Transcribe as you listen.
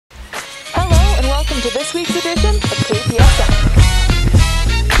Welcome to this week's edition of Kpsn.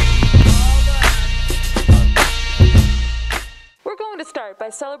 We're going to start by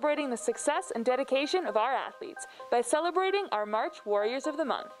celebrating the success and dedication of our athletes by celebrating our March Warriors of the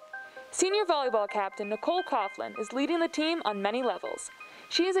Month. Senior volleyball captain Nicole Coughlin is leading the team on many levels.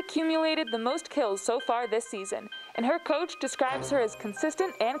 She has accumulated the most kills so far this season, and her coach describes her as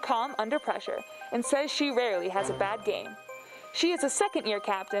consistent and calm under pressure and says she rarely has a bad game. She is a second-year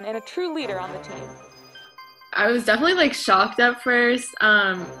captain and a true leader on the team. I was definitely shocked at first.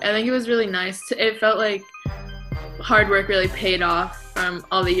 I think it was really nice. It felt like hard work really paid off from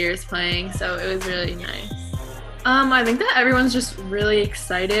all the years playing, so it was really nice. I think that everyone's just really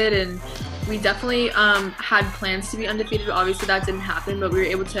excited, and we definitely had plans to be undefeated. Obviously that didn't happen, but we were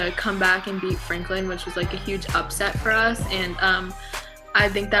able to come back and beat Franklin, which was like a huge upset for us, and I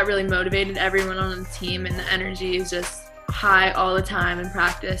think that really motivated everyone on the team, and the energy is just high all the time in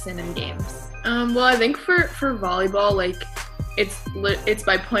practice and in games. Well, I think for volleyball, it's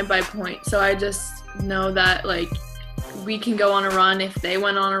by point, so I just know that we can go on a run if they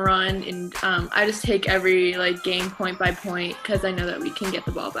went on a run, and I just take every game point by point because I know that we can get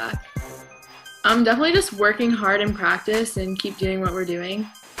the ball back. I'm definitely just working hard in practice and keep doing what we're doing.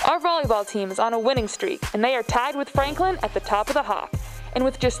 Our volleyball team is on a winning streak, and they are tied with Franklin at the top of the Hawk. And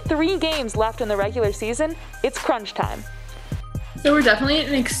with just 3 games left in the regular season, it's crunch time. So we're definitely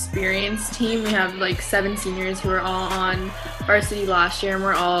an experienced team. We have 7 seniors who are all on varsity last year, and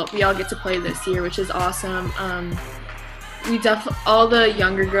we all get to play this year, which is awesome. All the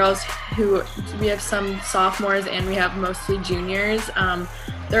younger girls we have some sophomores, and we have mostly juniors.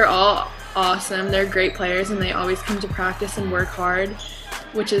 They're all awesome. They're great players, and they always come to practice and work hard,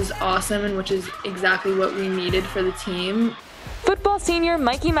 which is awesome and which is exactly what we needed for the team. Football senior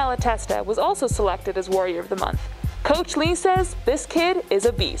Mikey Malatesta was also selected as Warrior of the Month. Coach Lee says this kid is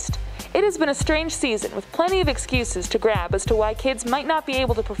a beast. It has been a strange season with plenty of excuses to grab as to why kids might not be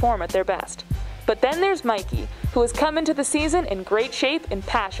able to perform at their best. But then there's Mikey, who has come into the season in great shape and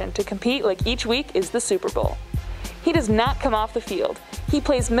passion to compete like each week is the Super Bowl. He does not come off the field. He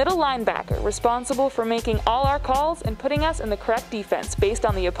plays middle linebacker, responsible for making all our calls and putting us in the correct defense based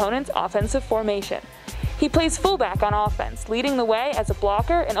on the opponent's offensive formation. He plays fullback on offense, leading the way as a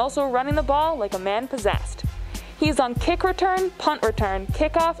blocker and also running the ball like a man possessed. He is on kick return, punt return,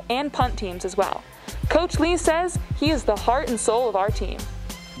 kickoff, and punt teams as well. Coach Lee says he is the heart and soul of our team.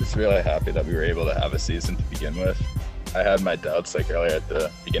 Just really happy that we were able to have a season to begin with. I had my doubts earlier at the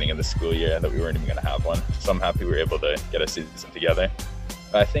beginning of the school year that we weren't even going to have one. So I'm happy we were able to get a season together.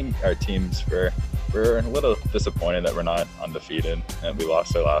 I think our teams we're a little disappointed that we're not undefeated and we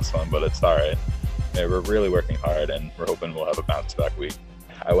lost our last one, but it's all right. Yeah, we're really working hard, and we're hoping we'll have a bounce back week.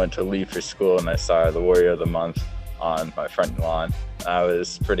 I went to leave for school and I saw the Warrior of the Month on my front lawn. I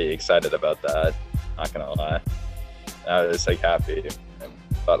was pretty excited about that, not gonna lie. I was happy and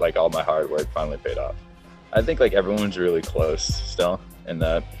thought all my hard work finally paid off. I think everyone's really close still, and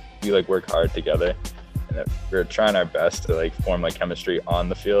that we work hard together, and that we're trying our best to form chemistry on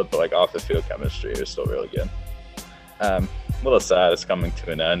the field, but off the field chemistry is still really good. A little sad it's coming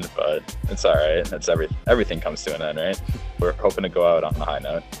to an end, but it's all right. It's everything comes to an end, right? We're hoping to go out on a high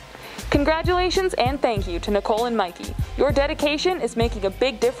note. Congratulations and thank you to Nicole and Mikey. Your dedication is making a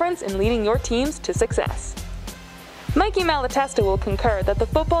big difference in leading your teams to success. Mikey Malatesta will concur that the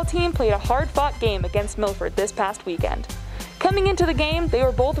football team played a hard-fought game against Milford this past weekend. Coming into the game, they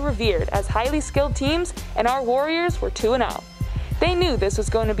were both revered as highly skilled teams, and our Warriors were 2-0. They knew this was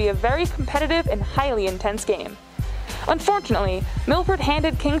going to be a very competitive and highly intense game. Unfortunately, Milford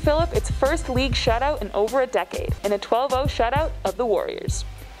handed King Philip its first league shutout in over a decade in a 12-0 shutout of the Warriors.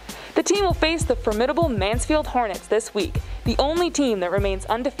 The team will face the formidable Mansfield Hornets this week, the only team that remains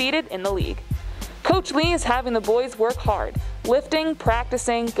undefeated in the league. Coach Lee is having the boys work hard, lifting,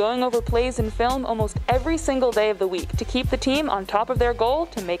 practicing, going over plays and film almost every single day of the week to keep the team on top of their goal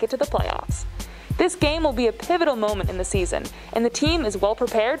to make it to the playoffs. This game will be a pivotal moment in the season, and the team is well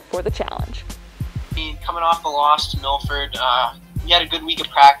prepared for the challenge. Coming off a loss to Milford, we had a good week of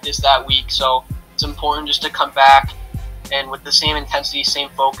practice that week, so it's important just to come back and with the same intensity, same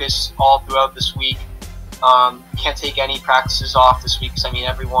focus all throughout this week. Can't take any practices off this week because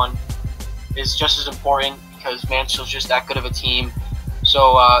everyone is just as important because Mansfield's just that good of a team.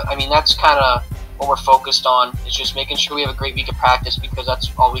 So that's kind of what we're focused on, is just making sure we have a great week of practice because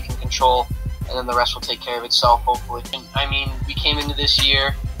that's all we can control, and then the rest will take care of itself, hopefully. We came into this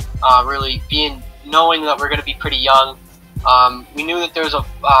year really knowing that we're going to be pretty young. We knew that there was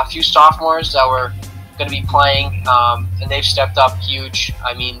a few sophomores that were going to be playing, and they've stepped up huge.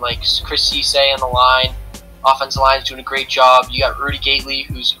 Chris Cisse on the line, offensive line is doing a great job. You got Rudy Gately,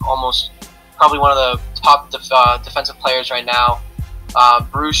 who's almost probably one of the top defensive players right now.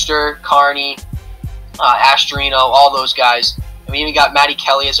 Brewster, Carney, Astorino, all those guys. And we even got Matty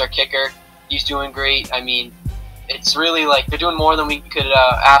Kelly as our kicker. He's doing great. I mean, it's really like they're doing more than we could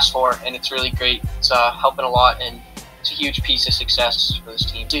ask for, and it's really great. It's helping a lot, and it's a huge piece of success for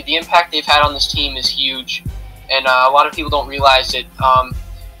this team. Dude, the impact they've had on this team is huge, and a lot of people don't realize it.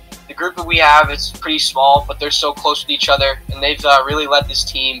 The group that we have is pretty small, but they're so close with each other, and they've really led this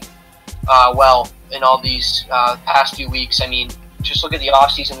team well in all these past few weeks. I mean, just look at the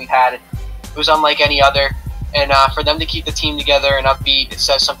offseason we've had. It was unlike any other, and for them to keep the team together and upbeat, it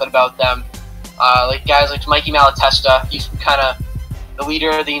says something about them. Like guys like Mikey Malatesta, he's kind of the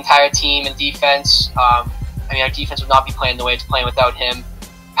leader of the entire team in defense. I mean, our defense would not be playing the way it's playing without him.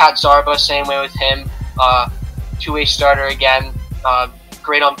 Pat Zarba, same way with him. Two-way starter again.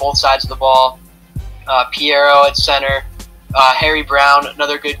 Great on both sides of the ball. Piero at center. Harry Brown,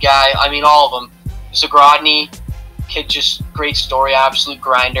 another good guy. I mean, all of them. Zagrodny, kid, just great story, absolute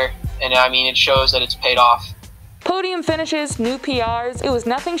grinder. And I mean, it shows that it's paid off. Podium finishes, new PRs, it was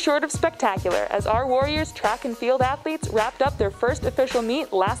nothing short of spectacular as our Warriors track and field athletes wrapped up their first official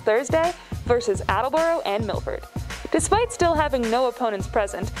meet last Thursday versus Attleboro and Milford. Despite still having no opponents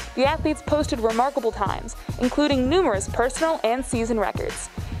present, the athletes posted remarkable times, including numerous personal and season records.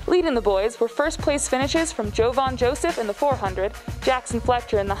 Leading the boys were first-place finishes from Jovan Joseph in the 400, Jackson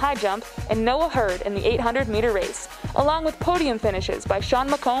Fletcher in the high jump, and Noah Hurd in the 800-meter race, along with podium finishes by Sean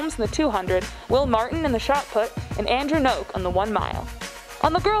McCombs in the 200, Will Martin in the shot put, and Andrew Noak on the 1 mile.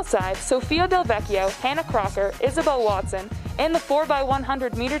 On the girls' side, Sofia Del Vecchio, Hannah Crocker, Isabel Watson, and the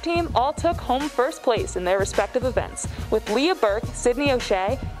 4x100-meter team all took home first place in their respective events, with Leah Burke, Sydney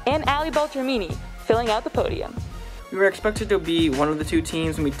O'Shea, and Ali Beltramini filling out the podium. We were expected to be one of the two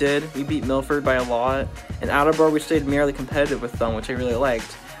teams, and we did. We beat Milford by a lot. In Attleboro, we stayed merely competitive with them, which I really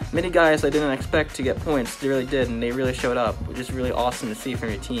liked. Many guys I didn't expect to get points, they really did, and they really showed up, which is really awesome to see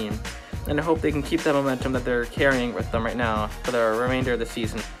from your team. And I hope they can keep that momentum that they're carrying with them right now for the remainder of the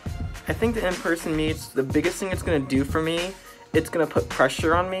season. I think the in-person meets, the biggest thing it's going to do for me, it's going to put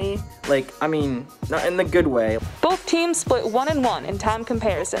pressure on me. Not in the good way. Both teams split 1-1 in time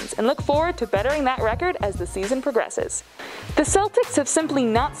comparisons and look forward to bettering that record as the season progresses. The Celtics have simply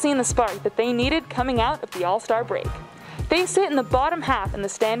not seen the spark that they needed coming out of the All-Star break. They sit in the bottom half in the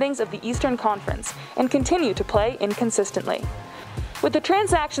standings of the Eastern Conference and continue to play inconsistently. With the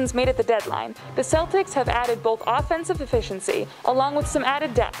transactions made at the deadline, the Celtics have added both offensive efficiency along with some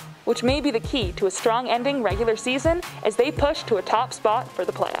added depth, which may be the key to a strong ending regular season as they push to a top spot for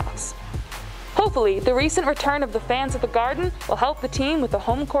the playoffs. Hopefully, the recent return of the fans at the Garden will help the team with a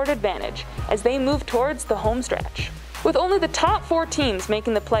home court advantage as they move towards the home stretch. With only the top 4 teams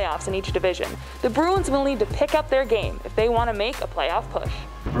making the playoffs in each division, the Bruins will need to pick up their game if they want to make a playoff push.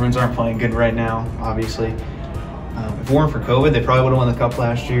 The Bruins aren't playing good right now, obviously. If it weren't for COVID, they probably would have won the Cup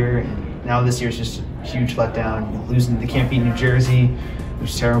last year. And now this year's just a huge letdown. Losing, they can't beat New Jersey,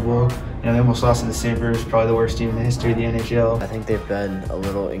 which is terrible. They almost lost to the Sabres, probably the worst team in the history of the NHL. I think they've been a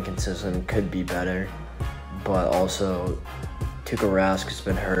little inconsistent, could be better. But also, Tuukka Rask has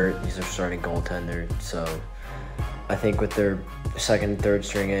been hurt. He's their starting goaltender. So I think with their second and third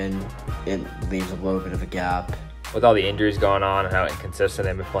string in, it leaves a little bit of a gap. With all the injuries going on and how inconsistent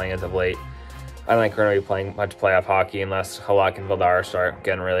they've been playing as of late, I don't think we're going to be playing much playoff hockey unless Halak and Vildar start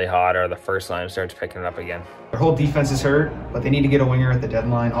getting really hot or the first line starts picking it up again. Their whole defense is hurt, but they need to get a winger at the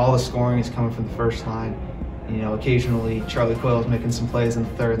deadline. All the scoring is coming from the first line. Occasionally Charlie Coyle's making some plays in the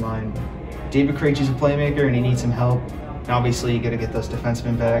third line. David Krejci's a playmaker and he needs some help. And obviously you got to get those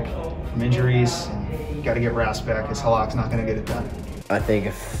defensemen back from injuries, and you got to get Rask back because Halak's not going to get it done. I think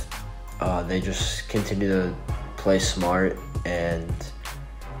if they just continue to play smart and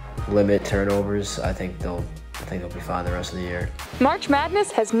limit turnovers, I think they'll be fine the rest of the year. March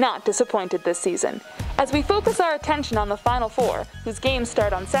Madness has not disappointed this season. As we focus our attention on the Final Four, whose games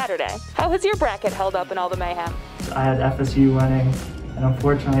start on Saturday, how has your bracket held up in all the mayhem? I had FSU winning, and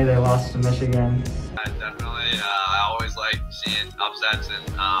unfortunately they lost to Michigan. I always like seeing upsets and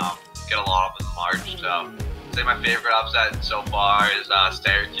get a lot of them in March. So I'd say my favorite upset so far is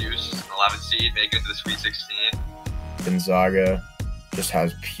Syracuse, an 11th seed, making it to the Sweet 16. Gonzaga just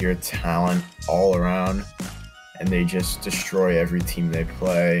has pure talent all around, and they just destroy every team they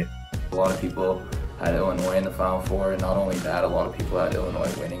play. A lot of people had Illinois in the Final Four, and not only that, a lot of people had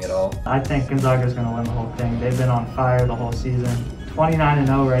Illinois winning it all. I think Gonzaga's going to win the whole thing. They've been on fire the whole season.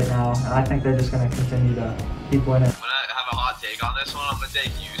 29-0 right now, and I think they're just going to continue to keep winning. I'm going to have a hot take on this one. I'm going to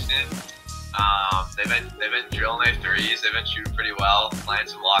take Houston. They've been drilling their threes. They've been shooting pretty well, playing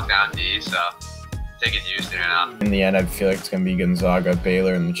some lockdown D, so taking Houston right now. In the end, I feel like it's going to be Gonzaga,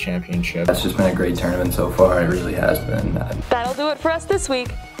 Baylor in the championship. That's just been a great tournament so far. It really has been. That'll do it for us this week.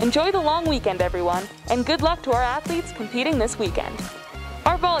 Enjoy the long weekend, everyone, and good luck to our athletes competing this weekend.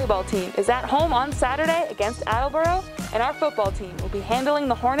 Our volleyball team is at home on Saturday against Attleboro, and our football team will be handling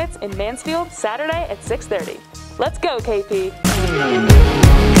the Hornets in Mansfield Saturday at 6:30. Let's go, KP!